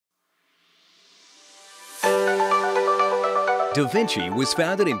Davinci was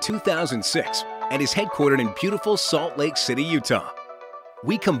founded in 2006 and is headquartered in beautiful Salt Lake City, Utah.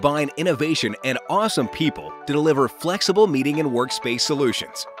 We combine innovation and awesome people to deliver flexible meeting and workspace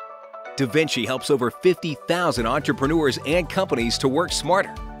solutions. Davinci helps over 50,000 entrepreneurs and companies to work smarter,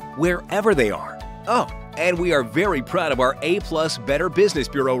 wherever they are. Oh, and we are very proud of our A+ Better Business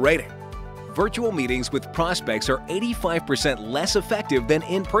Bureau rating. Virtual meetings with prospects are 85% less effective than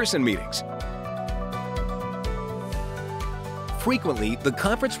in-person meetings. Frequently, the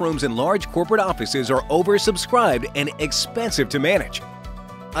conference rooms in large corporate offices are oversubscribed and expensive to manage.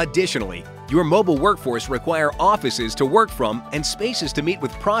 Additionally, your mobile workforce require offices to work from and spaces to meet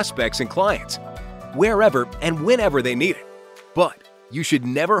with prospects and clients, wherever and whenever they need it. But you should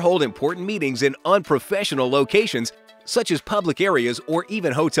never hold important meetings in unprofessional locations such as public areas or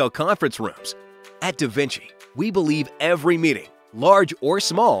even hotel conference rooms. At Davinci, we believe every meeting, large or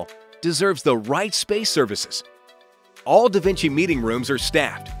small, deserves the right space services. All Davinci meeting rooms are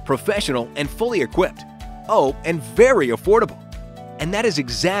staffed, professional, and fully equipped. Oh, and very affordable. And that is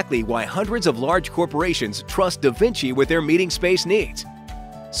exactly why hundreds of large corporations trust Davinci with their meeting space needs.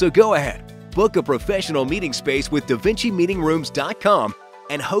 So go ahead, book a professional meeting space with DaVinciMeetingRooms.com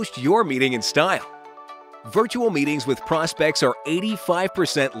and host your meeting in style. Virtual meetings with prospects are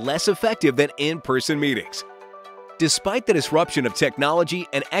 85% less effective than in-person meetings. Despite the disruption of technology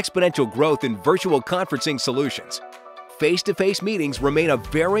and exponential growth in virtual conferencing solutions, face-to-face meetings remain a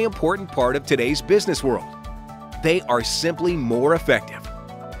very important part of today's business world. They are simply more effective.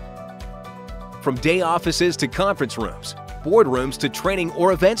 From day offices to conference rooms, boardrooms to training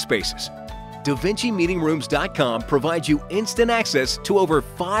or event spaces, DaVinciMeetingRooms.com provides you instant access to over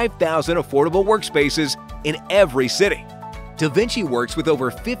 5,000 affordable workspaces in every city. Davinci works with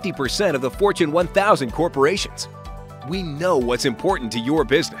over 50% of the Fortune 1000 corporations. We know what's important to your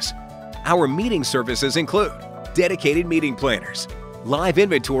business. Our meeting services include dedicated meeting planners, live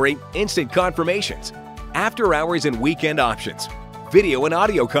inventory, instant confirmations, after-hours and weekend options, video and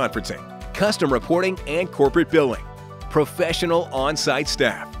audio conferencing, custom reporting and corporate billing, professional on-site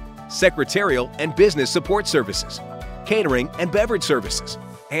staff, secretarial and business support services, catering and beverage services,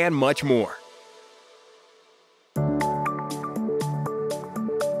 and much more.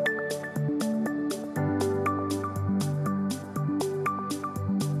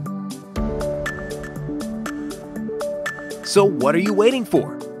 So what are you waiting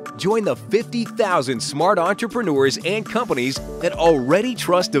for? Join the 50,000 smart entrepreneurs and companies that already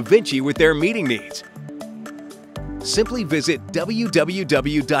trust Davinci with their meeting needs. Simply visit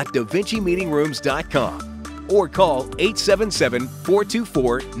www.davincimeetingrooms.com or call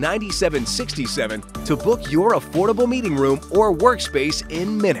 877-424-9767 to book your affordable meeting room or workspace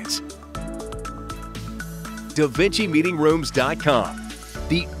in minutes. DaVinciMeetingrooms.com,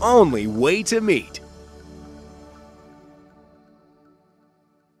 the only way to meet.